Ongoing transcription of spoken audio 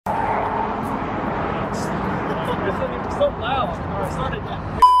It's so loud. Alright, start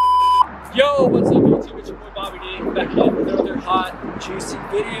again. Yo, what's up YouTube? It's your boy Bobby D. Back in with another hot, juicy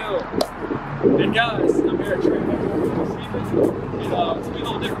video. And guys, I'm here at training with Steven. It's gonna be a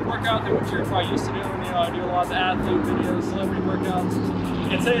little different workout than what you're probably used to doing. You know, I do a lot of athlete videos, celebrity workouts.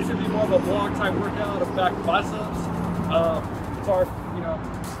 And today it's gonna be more of a vlog type workout of back and biceps. It's our, you know,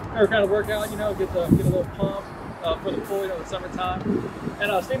 favorite kind of workout. You know, get a little pump for the pull, you know, in the summertime.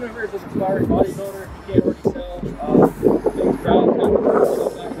 And Steven over here is an inspiring bodybuilder. You can't already tell. Big crowd kind of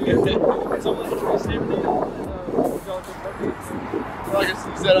back there. So I'm gonna introduce Steven to you. Like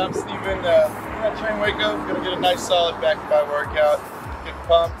I said, I'm Steven. We're at Train Waco. We're gonna get a nice solid back and bi workout. Get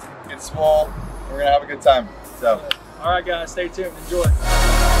pumped, get swole. We're gonna have a good time. So, all right, guys, stay tuned. Enjoy.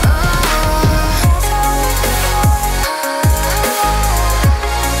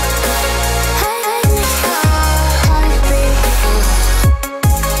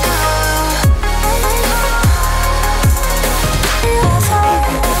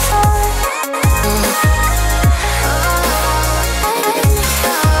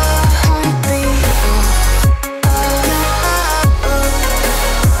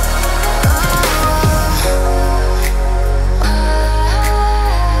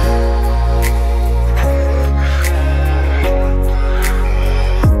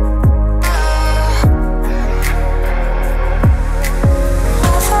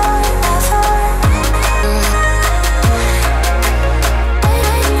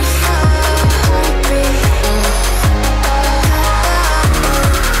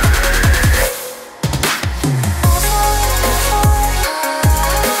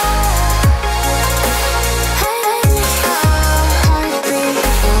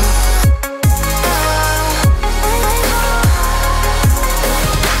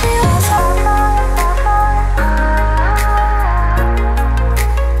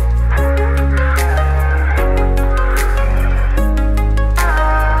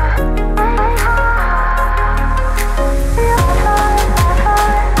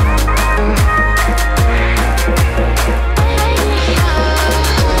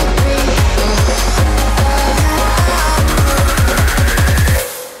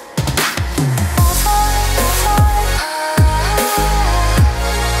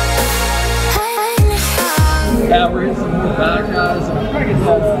 Yeah, we're hitting some more back, guys. I'm trying to get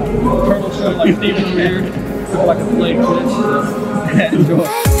that turtle show like Steven over here. Like a plate fish. So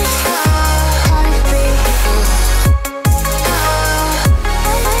enjoy.